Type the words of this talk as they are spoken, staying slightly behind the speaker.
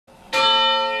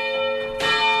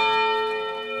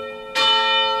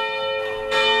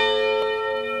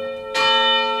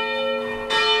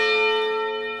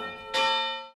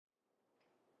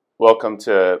Welcome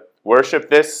to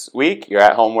worship this week. You're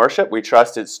at home worship. We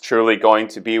trust it's truly going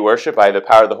to be worship by the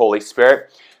power of the Holy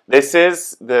Spirit. This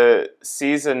is the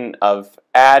season of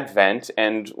Advent,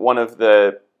 and one of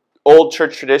the old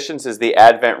church traditions is the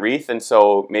Advent wreath, and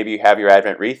so maybe you have your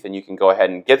Advent wreath and you can go ahead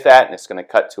and get that, and it's going to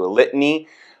cut to a litany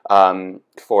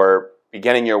for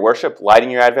beginning your worship,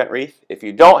 lighting your Advent wreath. If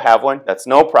you don't have one, that's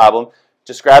no problem.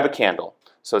 Just grab a candle.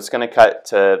 So it's going to cut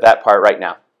to that part right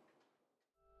now.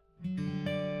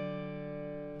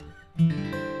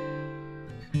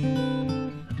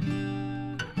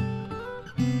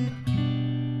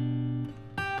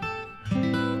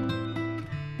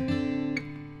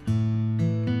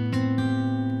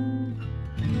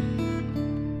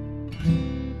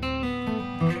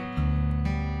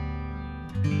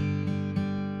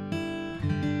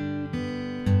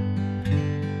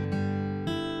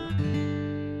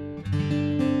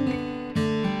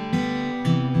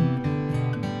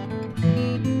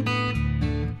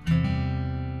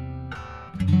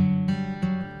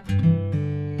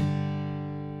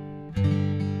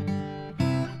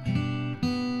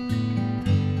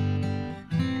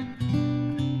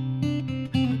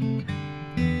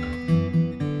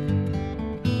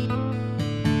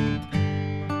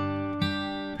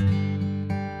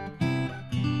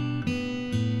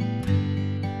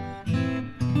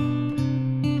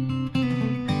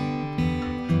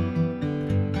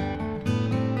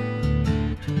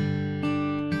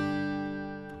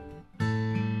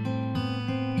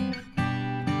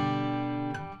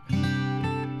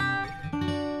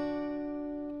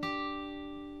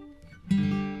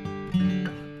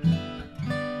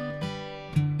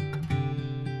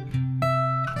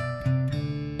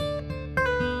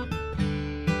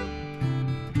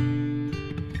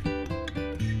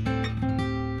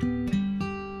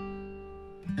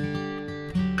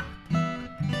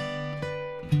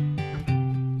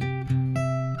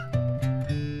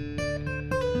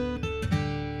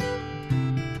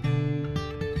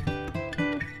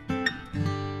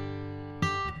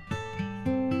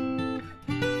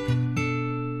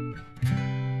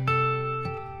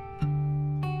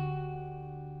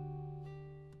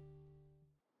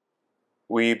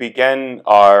 We begin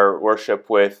our worship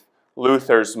with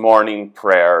Luther's morning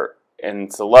prayer, and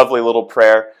it's a lovely little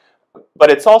prayer, but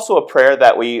it's also a prayer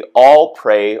that we all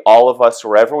pray, all of us,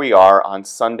 wherever we are, on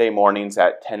Sunday mornings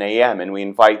at 10 a.m., and we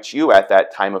invite you at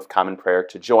that time of common prayer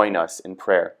to join us in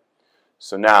prayer.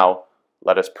 So now,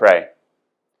 let us pray.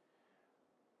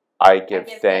 I give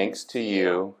thanks to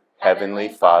you, Heavenly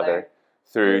Father,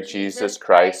 through Jesus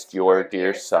Christ, your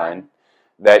dear Son,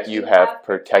 that you have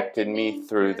protected me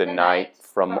through the night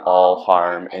from all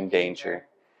harm and danger.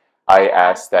 I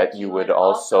ask that you would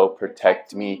also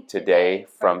protect me today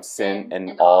from sin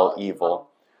and all evil,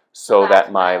 so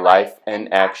that my life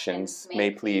and actions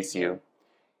may please you.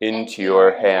 Into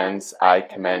your hands I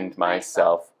commend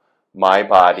myself, my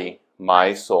body,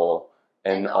 my soul,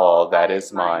 and all that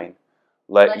is mine.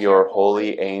 Let your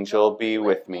holy angel be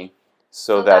with me,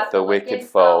 so that the wicked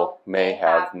foe may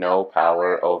have no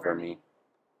power over me.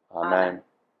 Amen.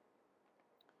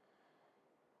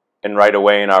 And right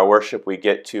away in our worship we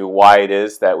get to why it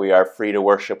is that we are free to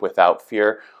worship without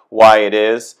fear, why it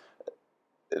is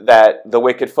that the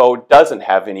wicked foe doesn't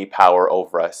have any power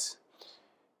over us.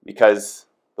 Because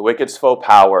the wicked foe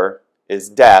power is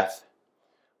death,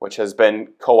 which has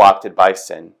been co-opted by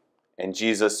sin. And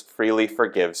Jesus freely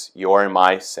forgives your and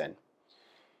my sin.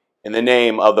 In the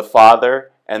name of the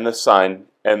Father, and the Son,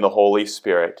 and the Holy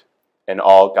Spirit, and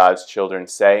all God's children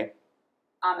say,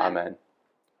 Amen. Amen.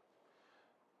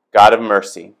 God of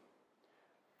mercy,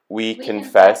 we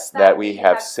confess that we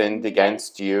have sinned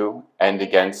against you and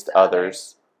against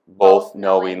others, both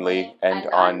knowingly and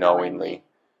unknowingly.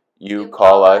 You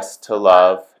call us to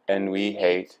love, and we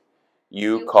hate.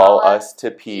 You call us to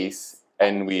peace,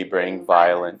 and we bring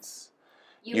violence.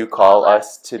 You call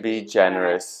us to be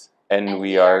generous, and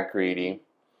we are greedy.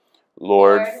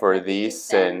 Lord, for these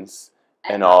sins,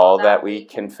 and all that we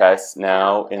confess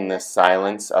now in the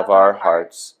silence of our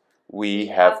hearts, we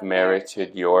have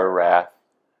merited your wrath.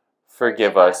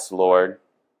 Forgive us, Lord.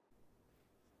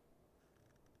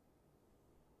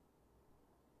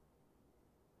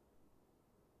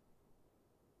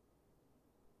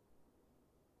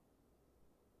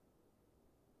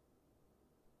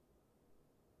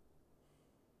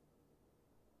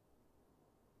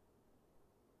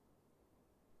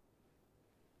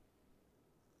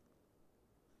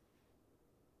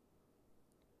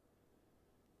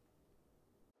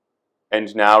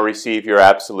 And now receive your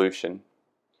absolution.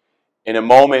 In a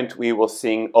moment we will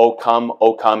sing, O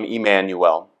come,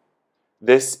 Emmanuel.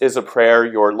 This is a prayer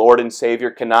your Lord and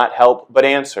Savior cannot help but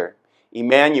answer.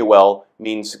 Emmanuel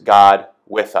means God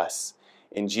with us.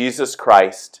 In Jesus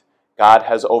Christ, God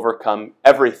has overcome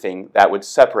everything that would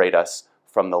separate us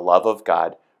from the love of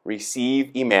God.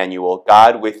 Receive Emmanuel,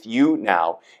 God with you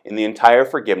now, in the entire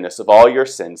forgiveness of all your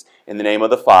sins, in the name of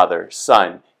the Father,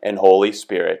 Son, and Holy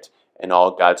Spirit. And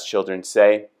all God's children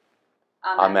say,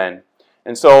 Amen.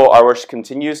 And so our worship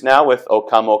continues now with O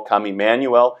Come,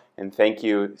 Emmanuel. And thank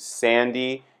you,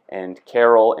 Sandy and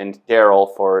Carol and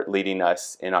Daryl, for leading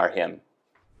us in our hymn.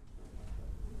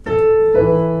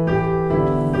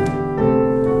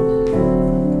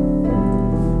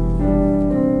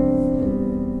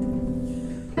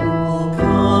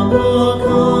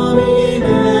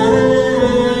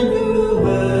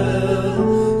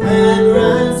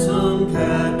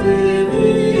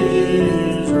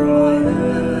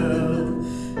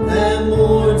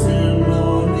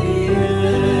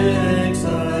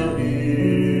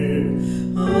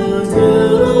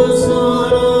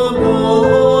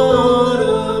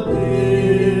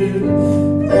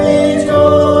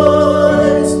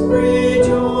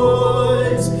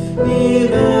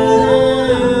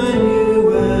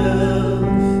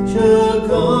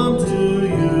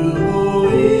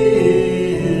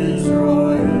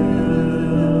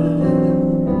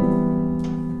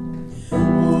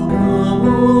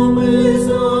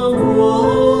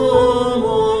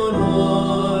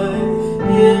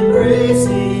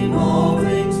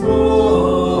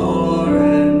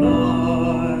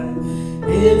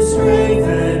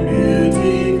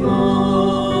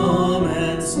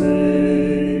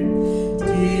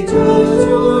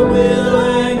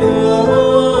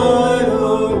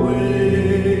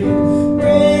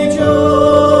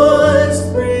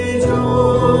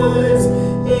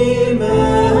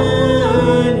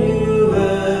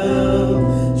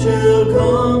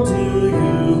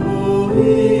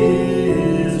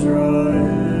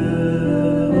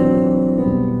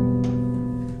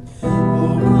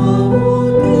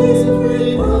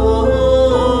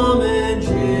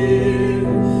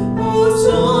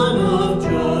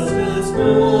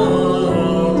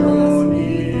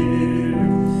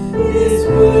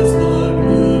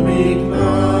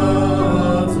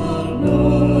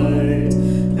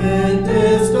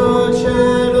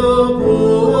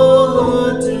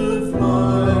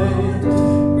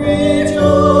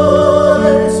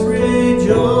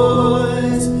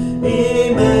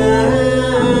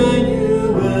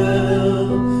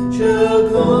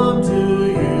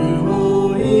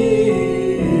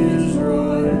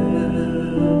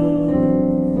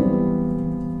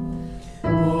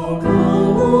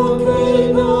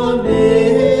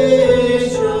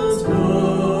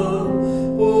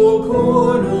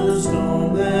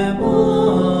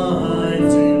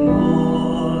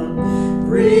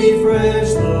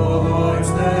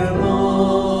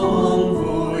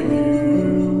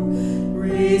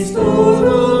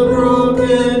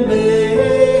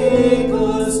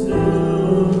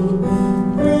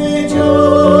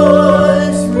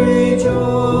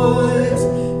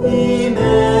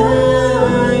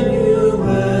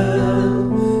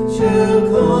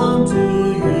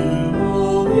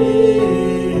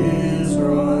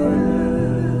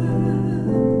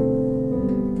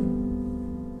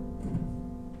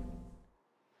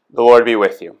 The Lord be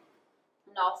with you.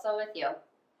 And also with you.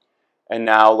 And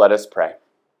now let us pray.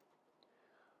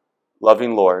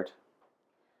 Loving Lord,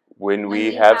 when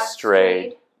we have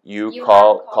strayed, you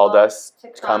called us to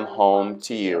come home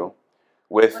to you.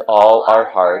 With all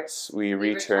our hearts we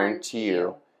return to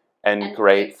you and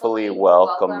gratefully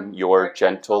welcome your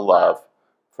gentle love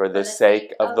for the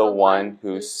sake of the one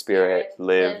whose Spirit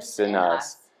lives in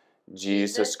us,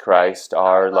 Jesus Christ,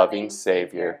 our loving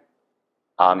Savior.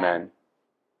 Amen.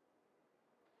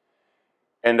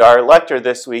 And our lector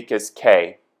this week is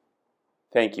Kay.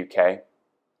 Thank you, Kay.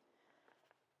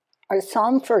 Our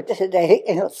psalm for today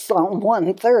is Psalm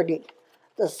 130.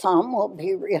 The psalm will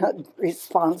be read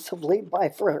responsively by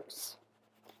verse.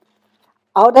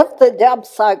 Out of the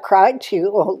depths I cried to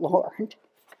you, O Lord.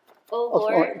 O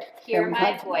Lord, hear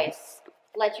my voice.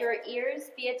 Let your ears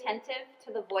be attentive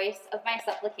to the voice of my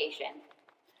supplication.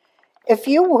 If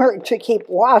you were to keep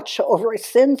watch over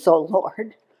sins, O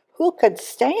Lord, who could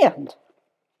stand?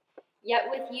 Yet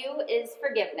with you is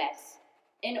forgiveness,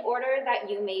 in order that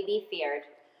you may be feared.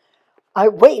 I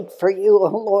wait for you, O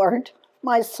Lord.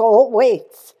 My soul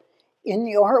waits. In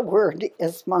your word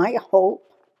is my hope.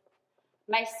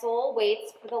 My soul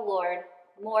waits for the Lord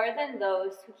more than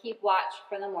those who keep watch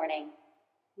for the morning.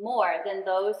 More than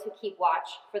those who keep watch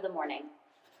for the morning.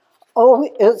 O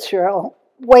Israel,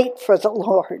 wait for the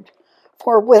Lord.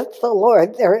 For with the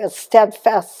Lord there is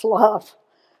steadfast love.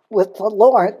 With the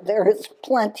Lord there is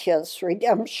plenteous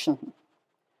redemption.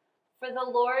 For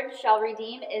the Lord shall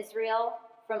redeem Israel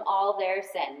from all their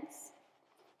sins.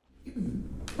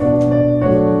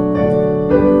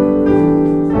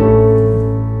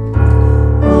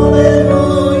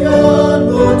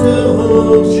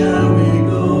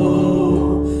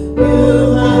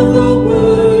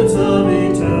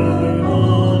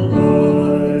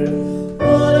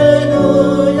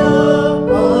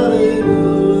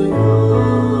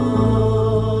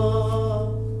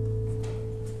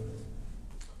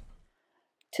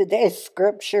 Today's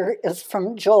scripture is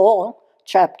from Joel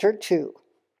chapter 2.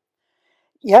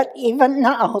 Yet even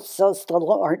now, says the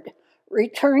Lord,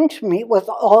 return to me with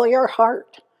all your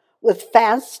heart, with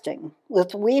fasting,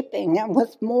 with weeping, and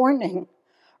with mourning.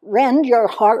 Rend your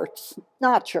hearts,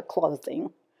 not your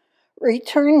clothing.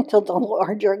 Return to the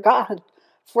Lord your God,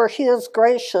 for he is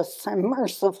gracious and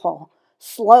merciful,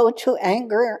 slow to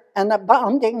anger and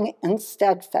abounding in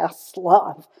steadfast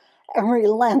love, and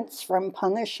relents from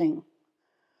punishing.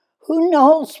 Who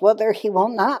knows whether he will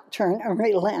not turn and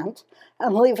relent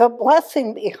and leave a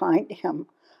blessing behind him,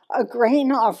 a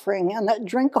grain offering and a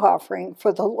drink offering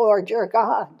for the Lord your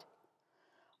God?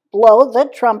 Blow the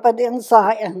trumpet in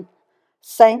Zion,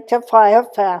 sanctify a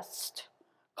fast,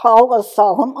 call a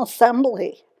solemn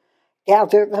assembly,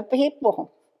 gather the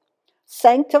people,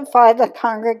 sanctify the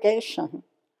congregation,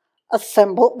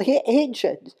 assemble the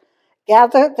aged,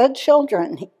 gather the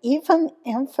children, even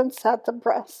infants at the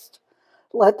breast.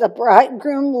 Let the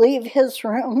bridegroom leave his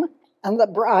room, and the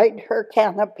bride her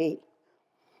canopy.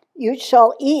 You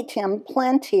shall eat in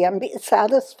plenty and be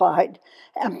satisfied,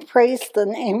 and praise the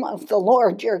name of the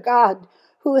Lord your God,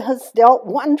 who has dealt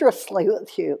wondrously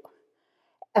with you.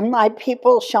 And my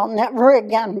people shall never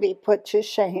again be put to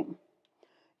shame.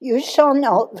 You shall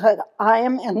know that I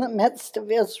am in the midst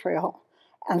of Israel,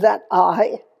 and that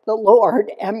I, the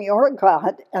Lord, am your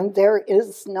God, and there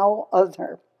is no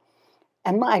other.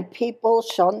 And my people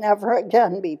shall never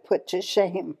again be put to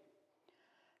shame.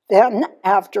 Then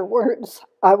afterwards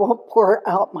I will pour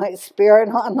out my spirit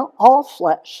on all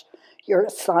flesh. Your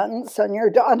sons and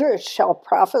your daughters shall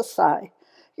prophesy.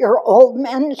 Your old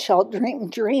men shall dream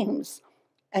dreams,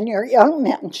 and your young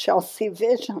men shall see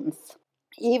visions.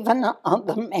 Even on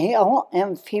the male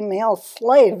and female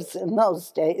slaves in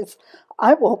those days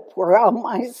I will pour out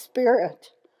my spirit.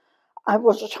 I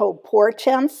will show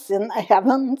portents in the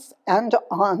heavens and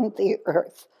on the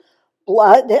earth,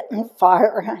 blood and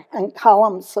fire and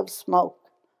columns of smoke.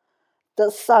 The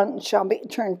sun shall be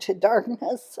turned to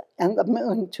darkness and the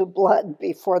moon to blood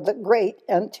before the great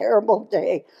and terrible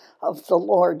day of the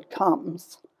Lord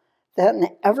comes. Then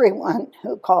everyone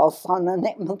who calls on the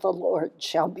name of the Lord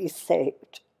shall be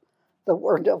saved. The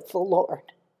word of the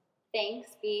Lord.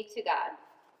 Thanks be to God.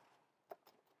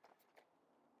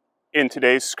 In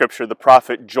today's scripture, the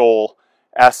prophet Joel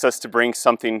asks us to bring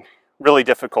something really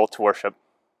difficult to worship.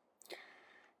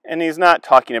 And he's not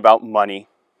talking about money.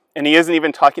 And he isn't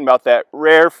even talking about that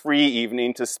rare free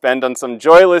evening to spend on some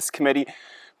joyless committee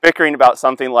bickering about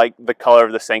something like the color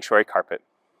of the sanctuary carpet.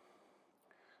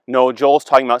 No, Joel's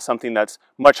talking about something that's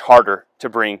much harder to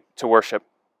bring to worship.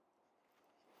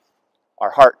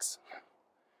 Our hearts.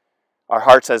 Our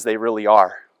hearts as they really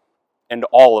are. And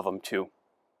all of them too.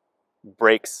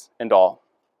 Breaks and all.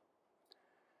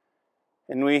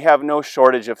 And we have no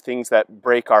shortage of things that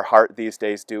break our heart these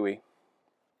days, do we?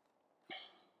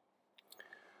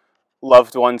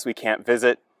 Loved ones we can't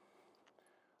visit,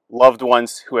 loved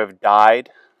ones who have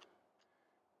died,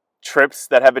 trips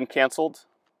that have been canceled,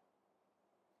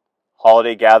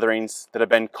 holiday gatherings that have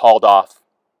been called off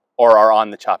or are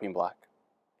on the chopping block.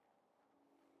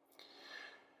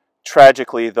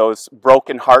 Tragically, those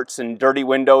broken hearts and dirty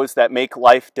windows that make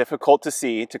life difficult to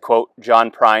see, to quote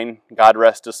John Prine, God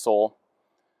rest his soul,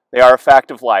 they are a fact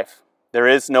of life. There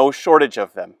is no shortage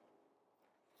of them.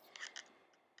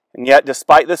 And yet,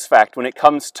 despite this fact, when it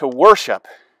comes to worship,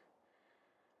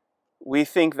 we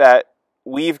think that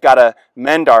we've got to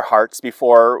mend our hearts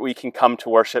before we can come to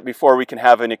worship, before we can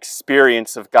have an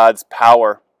experience of God's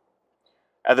power.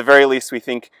 At the very least, we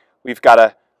think we've got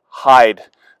to hide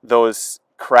those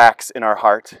cracks in our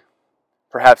heart,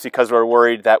 perhaps because we're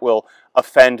worried that we'll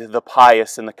offend the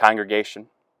pious in the congregation.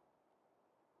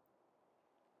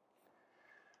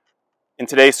 In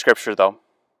today's scripture, though,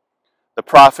 the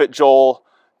prophet Joel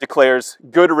declares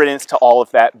good riddance to all of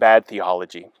that bad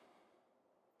theology.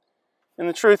 And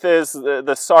the truth is,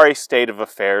 the sorry state of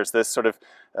affairs, this sort of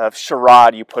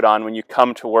charade you put on when you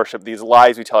come to worship, these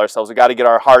lies we tell ourselves, we've got to get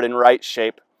our heart in right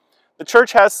shape. The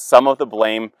church has some of the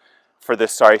blame for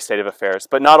this sorry state of affairs,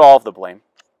 but not all of the blame.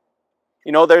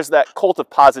 You know, there's that cult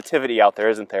of positivity out there,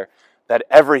 isn't there? That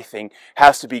everything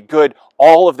has to be good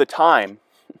all of the time.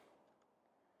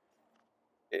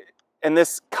 And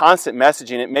this constant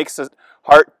messaging, it makes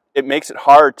it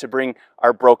hard to bring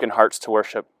our broken hearts to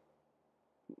worship.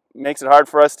 It makes it hard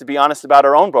for us to be honest about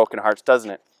our own broken hearts, doesn't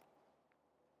it?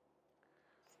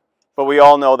 But we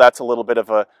all know that's a little bit of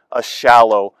a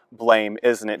shallow blame,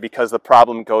 isn't it? Because the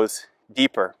problem goes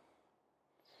deeper.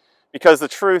 Because the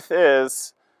truth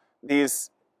is, this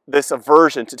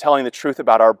aversion to telling the truth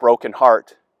about our broken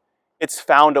heart, it's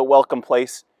found a welcome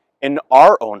place in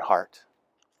our own heart.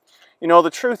 You know,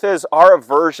 the truth is, our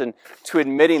aversion to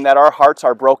admitting that our hearts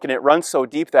are broken, it runs so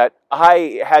deep that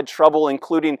I had trouble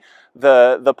including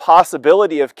the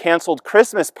possibility of canceled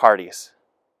Christmas parties.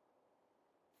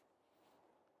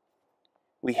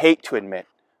 We hate to admit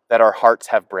that our hearts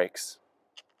have breaks.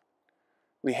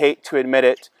 We hate to admit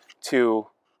it to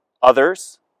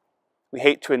others. We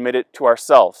hate to admit it to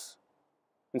ourselves.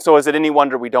 And so is it any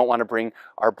wonder we don't want to bring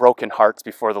our broken hearts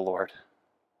before the Lord?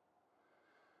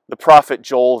 The prophet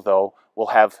Joel, though, will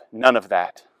have none of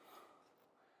that.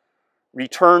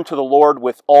 Return to the Lord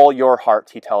with all your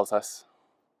heart, he tells us.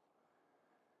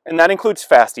 And that includes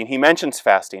fasting. He mentions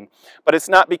fasting. But it's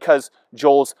not because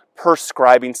Joel's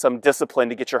prescribing some discipline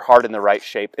to get your heart in the right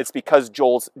shape. It's because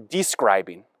Joel's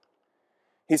describing.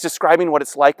 He's describing what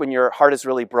it's like when your heart is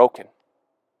really broken.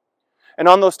 And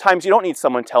on those times, you don't need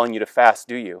someone telling you to fast,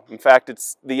 do you? In fact,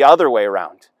 it's the other way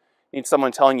around. You need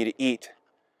someone telling you to eat.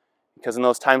 Because in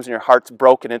those times when your heart's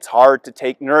broken, it's hard to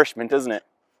take nourishment, isn't it?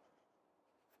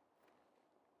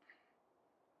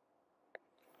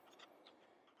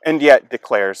 And yet,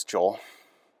 declares Joel,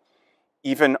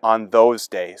 even on those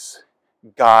days,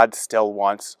 God still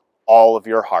wants all of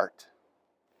your heart.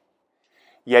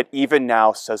 Yet even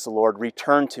now, says the Lord,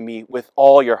 return to me with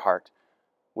all your heart,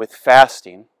 with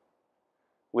fasting,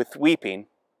 with weeping,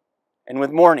 and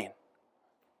with mourning.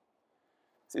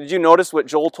 So did you notice what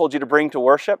Joel told you to bring to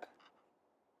worship?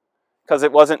 Because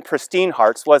it wasn't pristine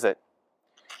hearts, was it?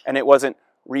 And it wasn't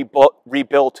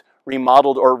rebuilt,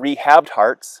 remodeled, or rehabbed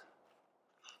hearts.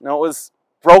 No, it was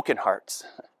broken hearts.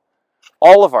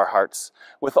 All of our hearts,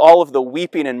 with all of the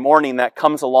weeping and mourning that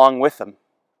comes along with them.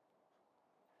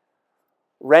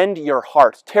 Rend your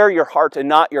heart, tear your heart and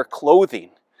not your clothing,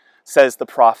 says the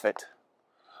prophet.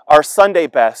 Our Sunday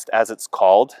best, as it's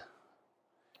called,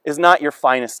 is not your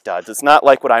finest studs. It's not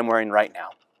like what I'm wearing right now.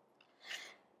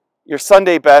 Your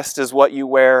Sunday best is what you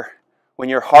wear when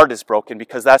your heart is broken,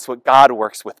 because that's what God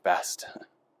works with best.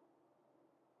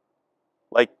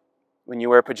 Like when you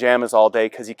wear pajamas all day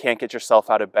because you can't get yourself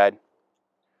out of bed.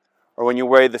 Or when you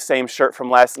wear the same shirt from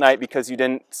last night because you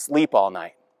didn't sleep all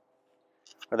night.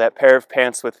 Or that pair of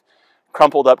pants with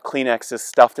crumpled up Kleenexes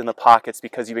stuffed in the pockets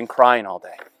because you've been crying all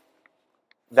day.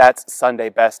 That's Sunday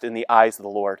best in the eyes of the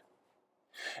Lord.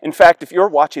 In fact, if you're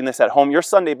watching this at home, your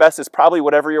Sunday best is probably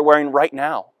whatever you're wearing right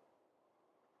now.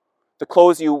 The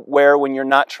clothes you wear when you're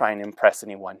not trying to impress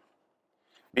anyone.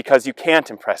 Because you can't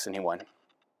impress anyone.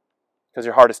 Because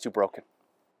your heart is too broken.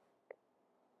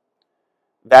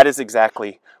 That is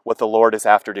exactly what the Lord is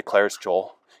after, declares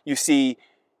Joel. You see,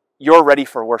 you're ready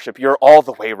for worship. You're all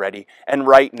the way ready. And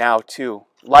right now, too.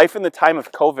 Life in the time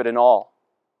of COVID and all.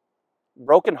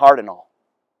 Broken heart and all.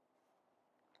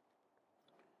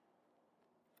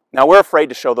 Now, we're afraid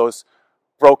to show those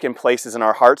broken places in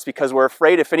our hearts because we're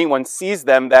afraid if anyone sees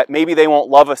them that maybe they won't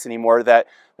love us anymore, that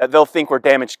they'll think we're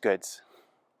damaged goods.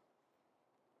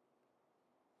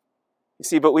 You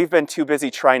see, but we've been too busy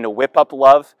trying to whip up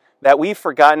love that we've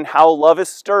forgotten how love is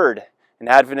stirred. And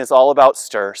Advent is all about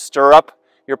stir. Stir up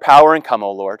your power and come,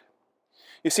 O Lord.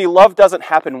 You see, love doesn't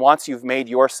happen once you've made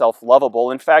yourself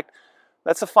lovable. In fact,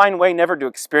 that's a fine way never to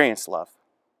experience love.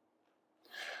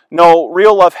 No,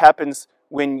 real love happens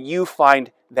when you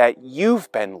find that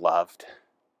you've been loved,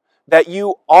 that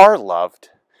you are loved,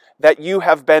 that you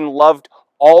have been loved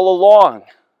all along,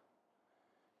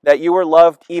 that you were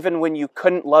loved even when you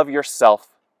couldn't love yourself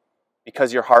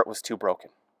because your heart was too broken.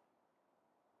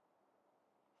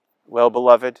 Well,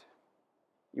 beloved,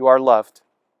 you are loved.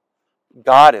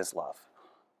 God is love.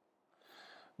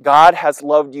 God has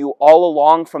loved you all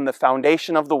along from the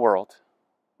foundation of the world.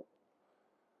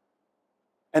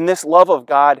 And this love of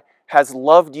God has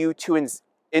loved you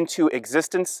into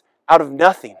existence out of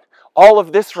nothing. All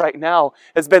of this right now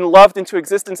has been loved into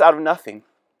existence out of nothing.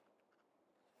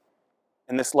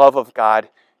 And this love of God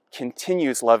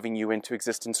continues loving you into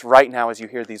existence right now as you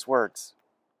hear these words.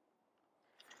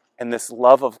 And this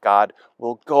love of God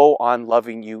will go on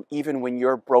loving you even when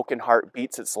your broken heart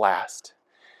beats its last.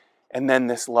 And then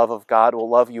this love of God will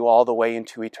love you all the way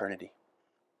into eternity.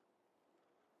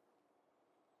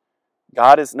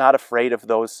 God is not afraid of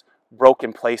those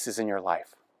broken places in your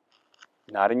life.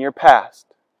 Not in your past.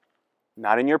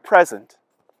 Not in your present.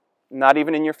 Not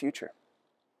even in your future.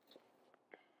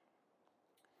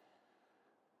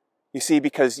 You see,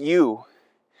 because you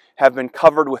have been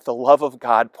covered with the love of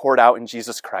God poured out in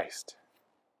Jesus Christ.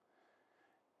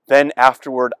 Then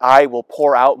afterward I will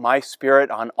pour out my Spirit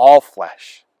on all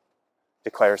flesh,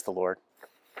 declares the Lord.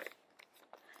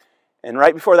 And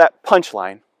right before that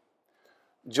punchline,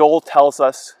 Joel tells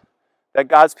us that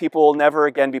God's people will never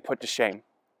again be put to shame.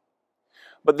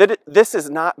 But this is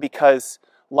not because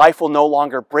life will no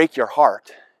longer break your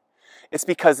heart. It's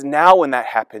because now when that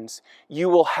happens, you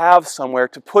will have somewhere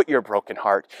to put your broken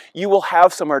heart. You will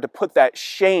have somewhere to put that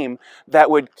shame that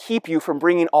would keep you from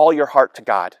bringing all your heart to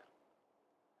God.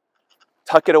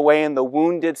 Tuck it away in the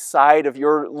wounded side of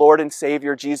your Lord and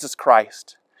Savior, Jesus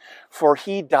Christ. For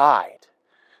He died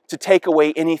to take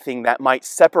away anything that might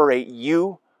separate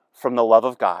you from the love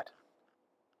of God.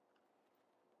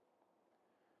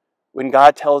 When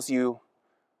God tells you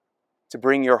to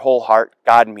bring your whole heart,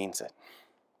 God means it.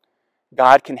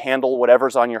 God can handle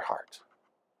whatever's on your heart.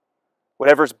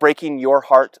 Whatever's breaking your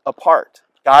heart apart,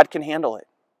 God can handle it.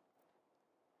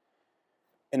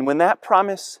 And when that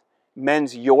promise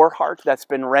mends your heart that's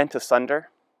been rent asunder,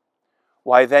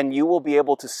 why then you will be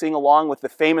able to sing along with the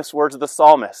famous words of the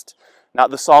psalmist. Not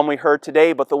the psalm we heard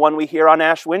today, but the one we hear on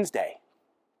Ash Wednesday.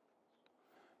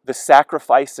 The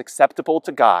sacrifice acceptable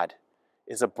to God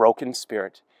is a broken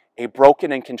spirit. A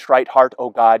broken and contrite heart, O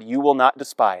God, you will not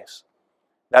despise.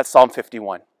 That's Psalm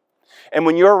 51. And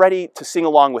when you're ready to sing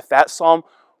along with that psalm,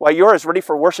 why, you're as ready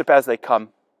for worship as they come.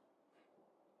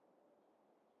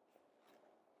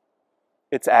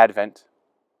 It's Advent.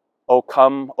 O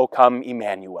come,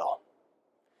 Emmanuel.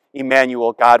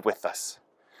 Emmanuel, God with us.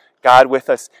 God with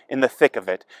us in the thick of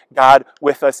it. God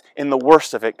with us in the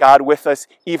worst of it. God with us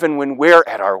even when we're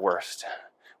at our worst,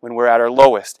 when we're at our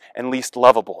lowest and least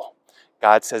lovable.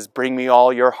 God says, bring me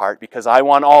all your heart because I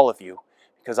want all of you,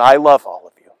 because I love all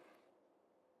of you.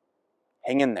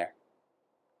 Hang in there.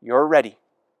 You're ready.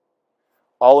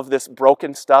 All of this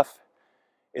broken stuff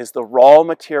is the raw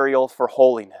material for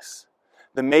holiness,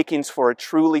 the makings for a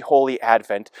truly holy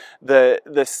Advent, the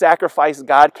sacrifice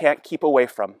God can't keep away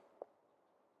from,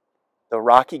 the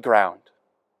rocky ground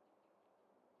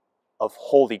of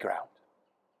holy ground.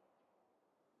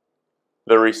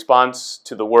 The response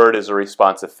to the word is a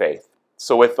response of faith.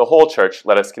 So with the whole church,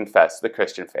 let us confess the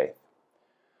Christian faith.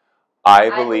 I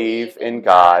believe in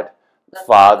God, the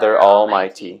Father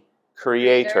Almighty,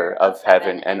 creator of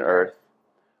heaven and earth.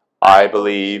 I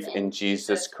believe in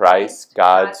Jesus Christ,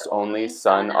 God's only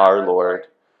Son, our Lord,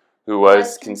 who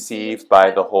was conceived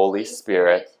by the Holy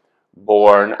Spirit,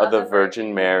 born of the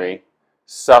Virgin Mary,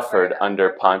 suffered under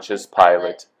Pontius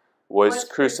Pilate, was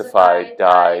crucified,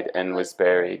 died, and was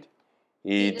buried.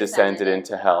 He descended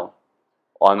into hell.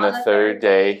 On the third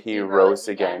day he rose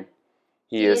again.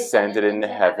 He ascended into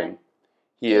heaven.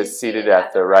 He is seated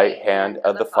at the right hand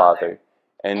of the Father,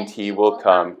 and he will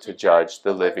come to judge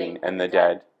the living and the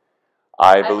dead.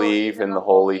 I believe in the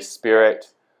Holy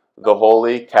Spirit, the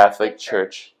Holy Catholic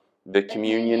Church, the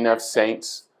communion of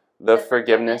saints, the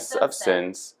forgiveness of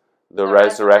sins, the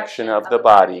resurrection of the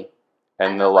body,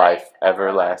 and the life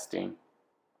everlasting.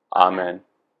 Amen.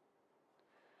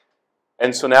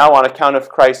 And so now, on account of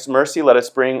Christ's mercy, let us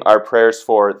bring our prayers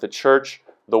for the church,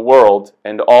 the world,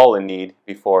 and all in need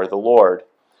before the Lord.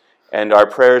 And our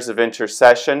prayers of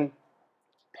intercession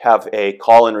have a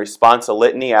call and response, a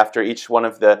litany after each one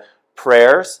of the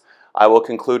prayers. I will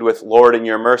conclude with, Lord, in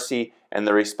your mercy, and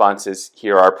the response is,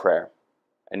 hear our prayer.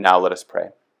 And now let us pray.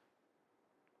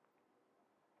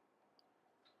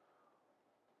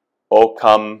 O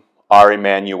come, our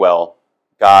Emmanuel,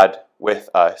 God with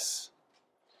us.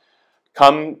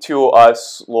 Come to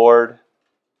us, Lord.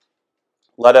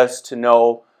 Let us to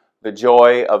know the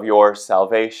joy of your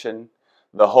salvation,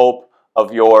 the hope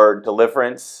of your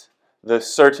deliverance, the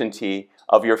certainty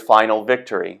of your final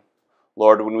victory.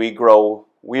 Lord, when we grow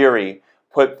weary,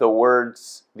 put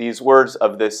these words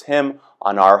of this hymn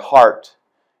on our heart.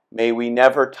 May we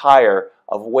never tire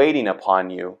of waiting upon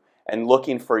you and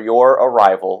looking for your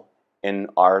arrival in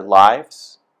our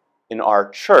lives, in our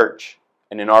church,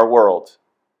 and in our world.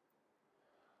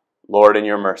 Lord, in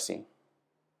your mercy,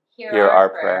 hear our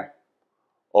prayer.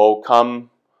 O come,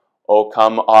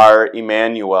 our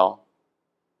Emmanuel.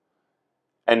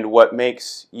 And what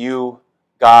makes you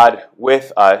God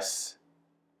with us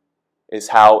is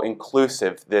how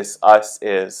inclusive this us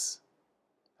is.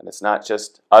 And it's not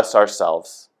just us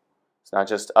ourselves. It's not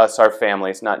just us, our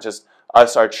family. It's not just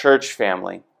us, our church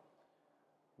family.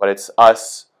 But it's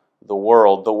us, the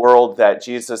world that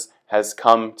Jesus has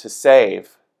come to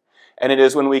save. And it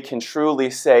is when we can truly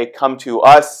say, come to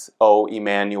us, O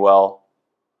Emmanuel,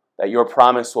 that your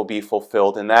promise will be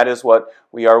fulfilled. And that is what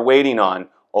we are waiting on,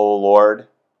 O Lord.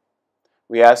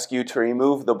 We ask you to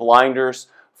remove the blinders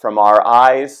from our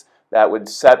eyes that would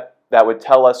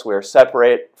tell us we're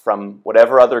separate from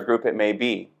whatever other group it may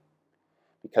be.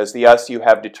 Because the us you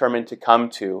have determined to come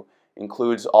to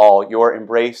includes all. Your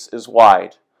embrace is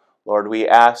wide. Lord, we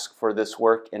ask for this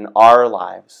work in our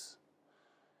lives,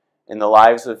 in the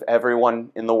lives of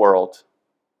everyone in the world.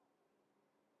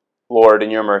 Lord,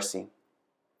 in your mercy,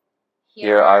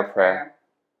 hear our prayer.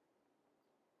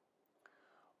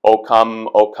 O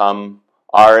come,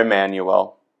 our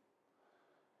Emmanuel.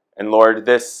 And Lord,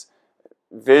 this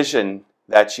vision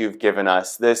that you've given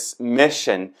us, this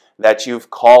mission that you've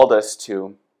called us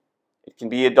to, it can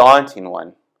be a daunting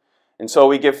one. And so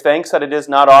we give thanks that it is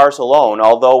not ours alone,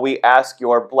 although we ask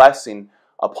your blessing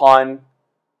upon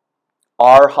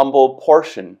our humble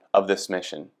portion of this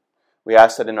mission. We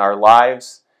ask that in our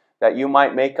lives, that you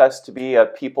might make us to be a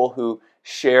people who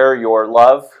share your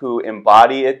love, who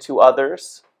embody it to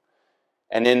others.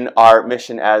 And in our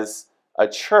mission as a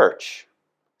church,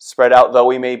 spread out though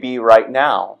we may be right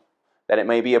now, that it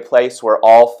may be a place where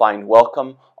all find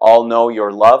welcome, all know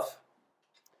your love.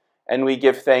 And we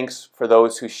give thanks for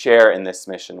those who share in this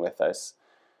mission with us.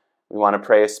 We want to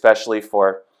pray especially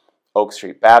for Oak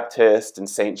Street Baptist and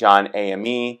St. John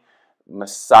AME,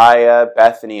 Messiah,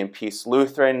 Bethany, and Peace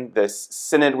Lutheran, this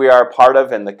synod we are a part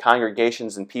of, and the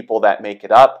congregations and people that make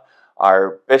it up,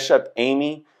 our Bishop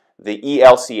Amy, the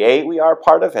ELCA we are a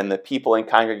part of, and the people and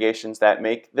congregations that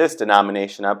make this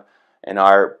denomination up, and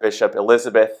our Bishop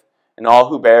Elizabeth, and all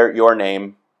who bear your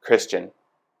name, Christian.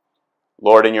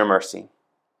 Lord, in your mercy,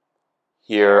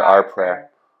 hear our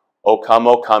prayer. O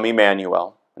come,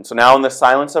 Emmanuel. And so now in the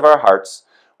silence of our hearts,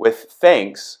 with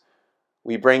thanks,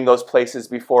 we bring those places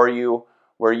before you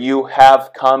where you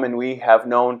have come and we have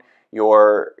known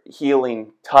your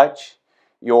healing touch,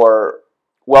 your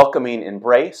welcoming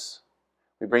embrace.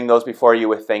 We bring those before you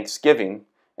with thanksgiving,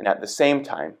 and at the same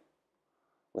time,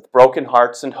 with broken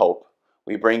hearts and hope,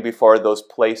 we bring before those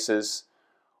places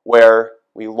where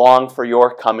we long for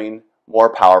your coming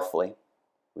more powerfully.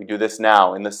 We do this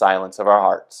now in the silence of our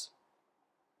hearts.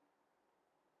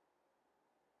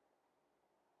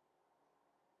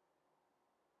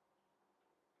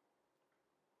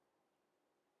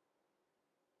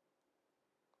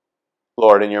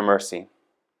 Lord, in your mercy,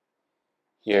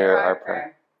 hear our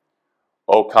prayer.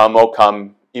 O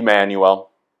come, Emmanuel.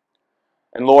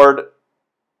 And Lord,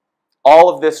 all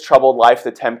of this troubled life,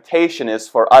 the temptation is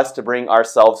for us to bring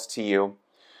ourselves to you.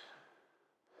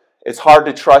 It's hard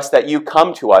to trust that you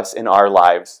come to us in our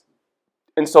lives.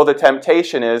 And so the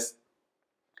temptation is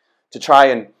to try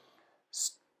and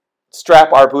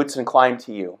strap our boots and climb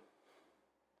to you.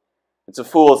 It's a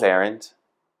fool's errand.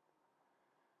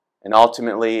 And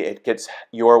ultimately, it gets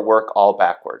your work all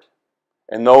backward.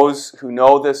 And those who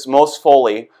know this most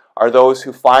fully are those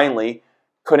who finally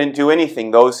couldn't do anything,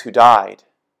 those who died.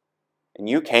 And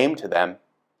you came to them.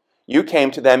 You came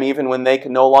to them even when they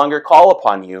could no longer call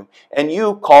upon you. And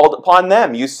you called upon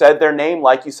them. You said their name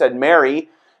like you said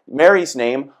Mary's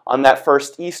name on that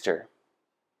first Easter.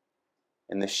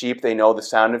 And the sheep, they know the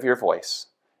sound of your voice.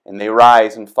 And they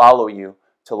rise and follow you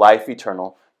to life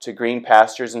eternal, to green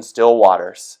pastures and still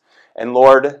waters. And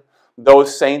Lord,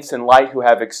 those saints in light who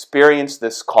have experienced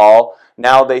this call,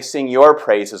 now they sing your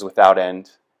praises without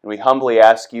end. And we humbly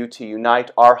ask you to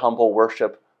unite our humble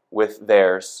worship with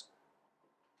theirs.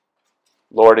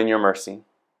 Lord, in your mercy,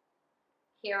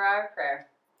 hear our prayer.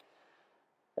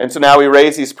 And so now we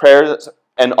raise these prayers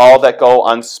and all that go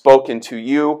unspoken to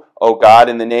you, O God,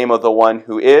 in the name of the one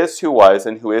who is, who was,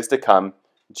 and who is to come,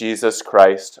 Jesus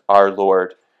Christ our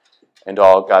Lord. And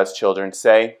all God's children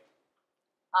say,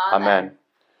 Amen.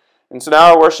 And so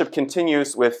now our worship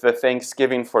continues with the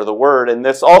thanksgiving for the word, and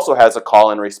this also has a call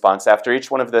and response. After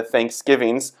each one of the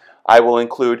thanksgivings, I will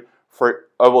conclude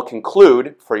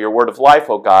for your word of life,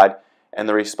 O God, and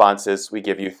the response is, we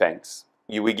give you thanks.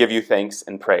 We give you thanks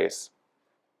and praise.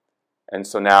 And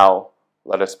so now,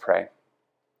 let us pray.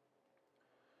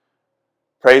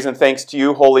 Praise and thanks to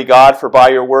you, holy God, for by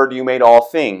your word you made all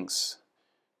things.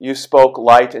 You spoke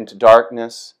light into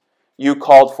darkness. You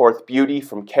called forth beauty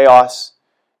from chaos.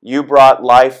 You brought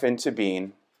life into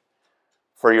being.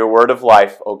 For your word of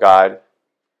life, O God,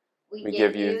 we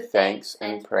give you thanks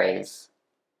and praise.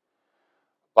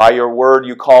 By your word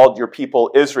you called your people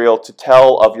Israel to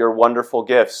tell of your wonderful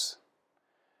gifts.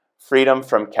 Freedom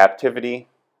from captivity,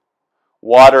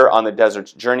 water on the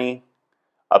desert's journey,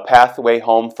 a pathway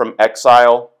home from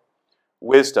exile,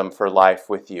 wisdom for life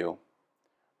with you.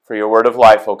 For your word of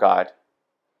life, O God,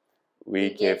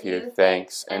 we give you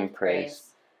thanks and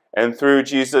praise. And through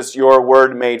Jesus, your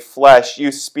word made flesh,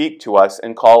 you speak to us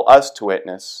and call us to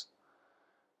witness.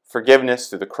 Forgiveness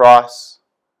through the cross,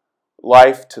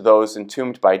 life to those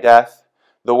entombed by death,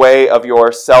 the way of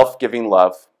your self-giving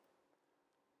love.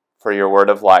 For your word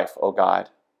of life, O God,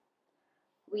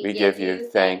 we give you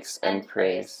thanks and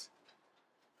praise.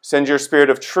 Send your Spirit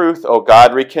of truth, O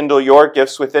God, rekindle your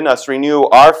gifts within us, renew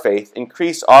our faith,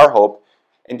 increase our hope,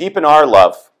 and deepen our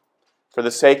love for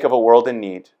the sake of a world in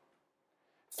need.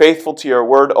 Faithful to your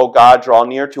word, O God, draw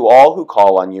near to all who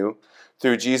call on you,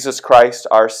 through Jesus Christ,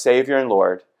 our Savior and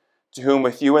Lord, to whom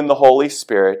with you and the Holy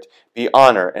Spirit be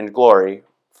honor and glory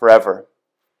forever.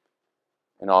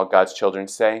 And all God's children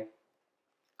say,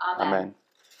 Amen.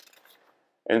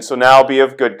 And so now be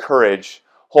of good courage.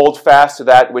 Hold fast to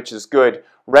that which is good.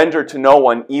 Render to no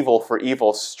one evil for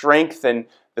evil. Strengthen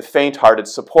the faint-hearted.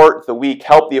 Support the weak.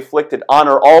 Help the afflicted.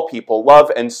 Honor all people.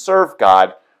 Love and serve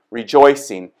God,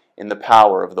 rejoicing in the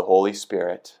power of the Holy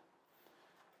Spirit.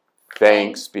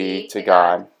 Thanks be to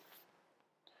God.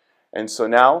 And so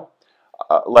now,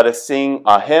 let us sing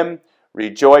a hymn,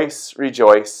 Rejoice,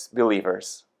 Rejoice,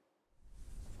 Believers.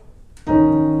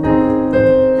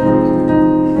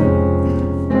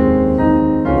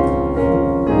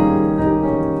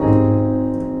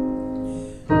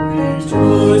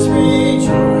 Rejoice,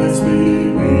 rejoice,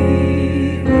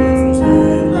 believers,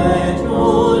 and let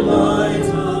your light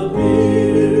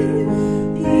appear.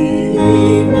 The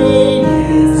evening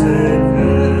is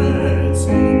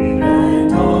advancing, and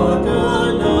dark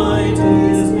the night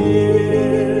is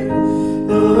near.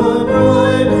 The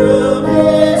bridegroom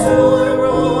is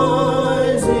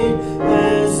arising,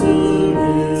 and soon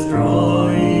is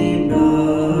drawing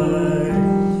nigh.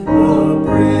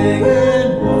 Pray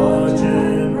and watch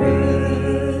and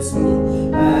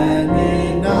wrestle, at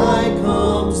midnight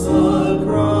comes the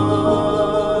cry.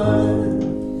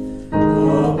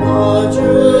 The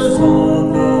watchers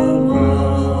on the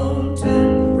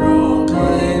mountain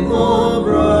proclaim the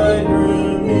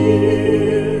bridegroom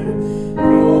near.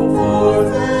 Go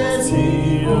forth as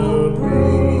he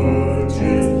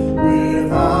approaches, with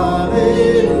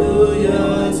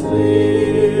hallelujahs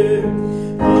clear.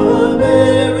 The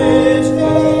marriage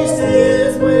feast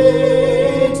is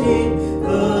waiting,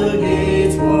 the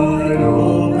gates wide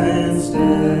open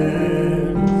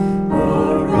stand.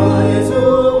 Arise,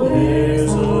 O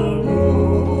heirs of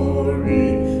glory,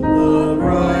 the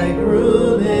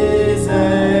bridegroom is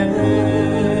at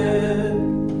hand.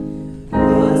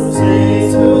 The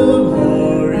saints who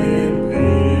are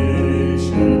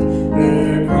impatient,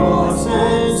 their cross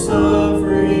and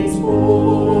sufferings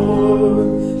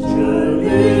bore, shall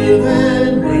live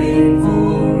and reign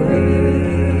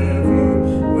forever,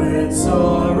 when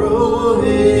sorrow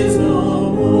is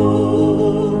no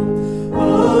more.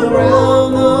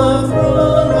 Around the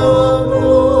throne of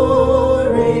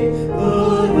glory,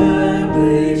 the Lamb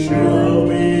they shall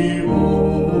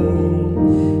behold,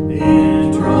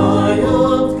 in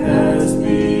triumph cast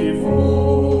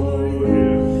before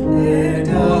him their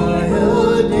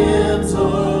diadems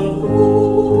of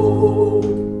gold.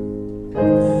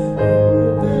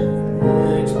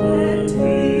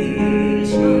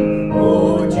 Expectation,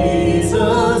 O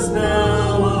Jesus,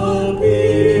 now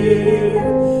appear.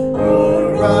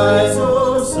 Arise,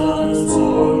 O Son,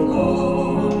 so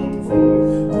longed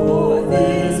for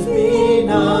this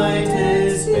midnight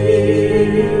is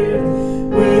here.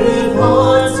 With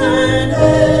hearts and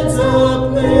heads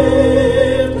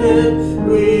uplifted,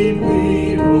 we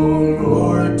plead, O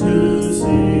Lord, to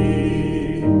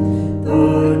see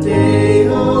the day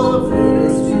of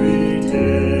first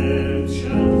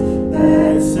redemption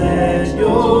that set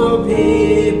your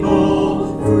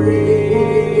people free.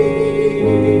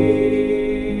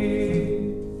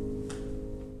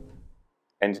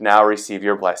 And now receive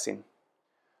your blessing.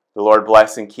 The Lord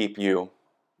bless and keep you.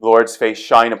 The Lord's face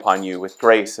shine upon you with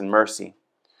grace and mercy.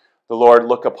 The Lord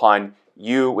look upon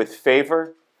you with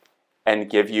favor and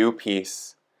give you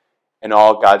peace. And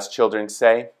all God's children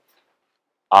say,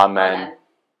 Amen.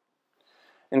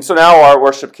 And so now our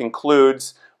worship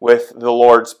concludes with the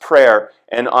Lord's Prayer.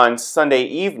 And on Sunday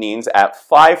evenings at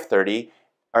 5:30,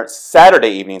 or Saturday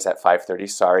evenings at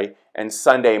 5:30, and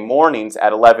Sunday mornings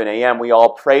at 11 a.m., we all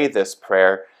pray this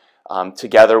prayer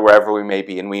together wherever we may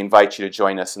be. And we invite you to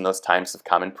join us in those times of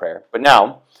common prayer. But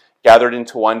now, gathered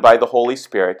into one by the Holy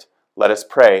Spirit, let us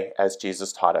pray as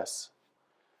Jesus taught us.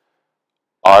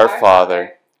 Our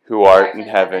Father, who art in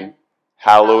heaven,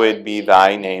 hallowed be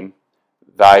thy name.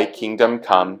 Thy kingdom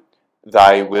come,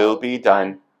 thy will be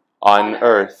done, on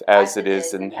earth as it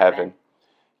is in heaven.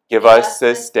 Give us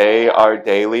this day our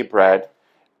daily bread,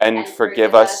 and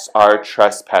forgive us our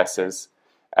trespasses,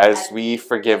 as we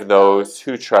forgive those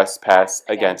who trespass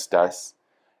against us.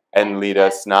 And lead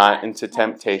us not into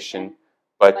temptation,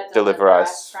 but deliver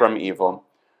us from evil.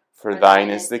 For thine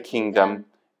is the kingdom,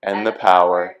 and the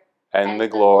power, and the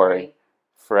glory,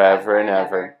 forever and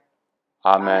ever.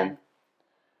 Amen.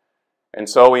 And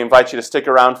so we invite you to stick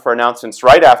around for announcements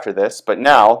right after this, but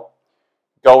now,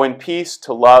 go in peace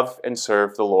to love and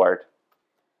serve the Lord.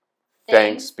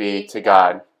 Thanks be to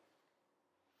God.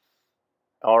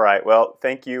 All right, well,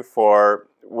 thank you for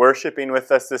worshiping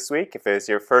with us this week. If it is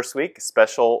your first week, a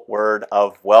special word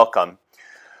of welcome.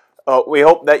 We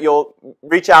hope that you'll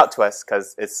reach out to us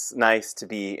because it's nice to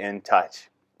be in touch.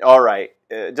 All right,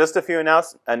 just a few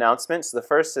announcements. The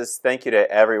first is thank you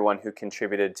to everyone who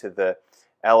contributed to the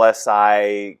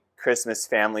LSI Christmas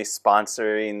family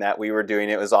sponsoring that we were doing.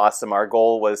 It was awesome. Our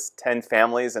goal was 10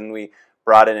 families, and we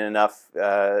brought in enough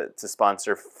to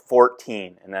sponsor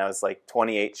 14, and that was like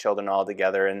 28 children all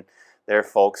together, and their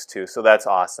folks too. So that's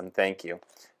awesome. Thank you.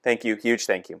 Thank you. Huge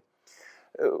thank you.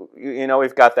 You know,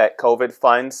 we've got that COVID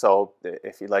fund, so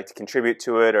if you'd like to contribute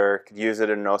to it or could use it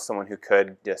or know someone who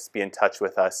could, just be in touch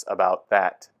with us about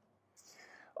that.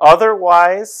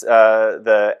 Otherwise,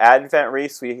 the Advent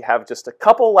wreaths, we have just a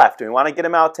couple left, and we want to get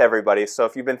them out to everybody. So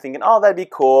if you've been thinking, oh, that'd be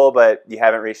cool, but you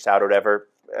haven't reached out or whatever,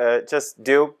 just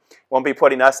do. Won't be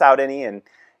putting us out any, and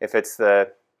if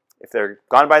they're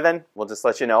gone by then, we'll just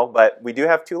let you know. But we do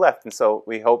have 2 left, and so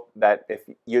we hope that if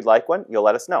you'd like one, you'll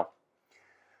let us know.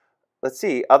 Let's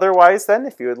see. Otherwise, then,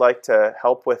 if you would like to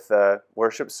help with the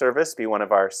worship service, be one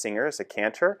of our singers, a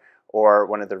cantor, or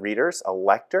one of the readers, a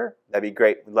lector, that'd be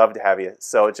great. We'd love to have you.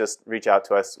 So just reach out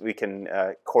to us. We can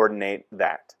coordinate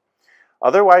that.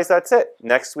 Otherwise, that's it.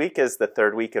 Next week is the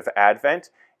 3rd week of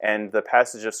Advent, and the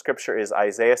passage of Scripture is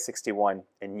Isaiah 61,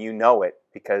 and you know it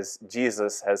because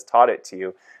Jesus has taught it to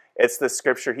you. It's the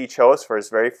Scripture he chose for his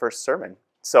very first sermon.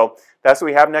 So that's what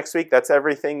we have next week. That's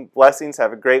everything. Blessings.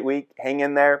 Have a great week. Hang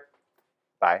in there.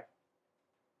 Bye.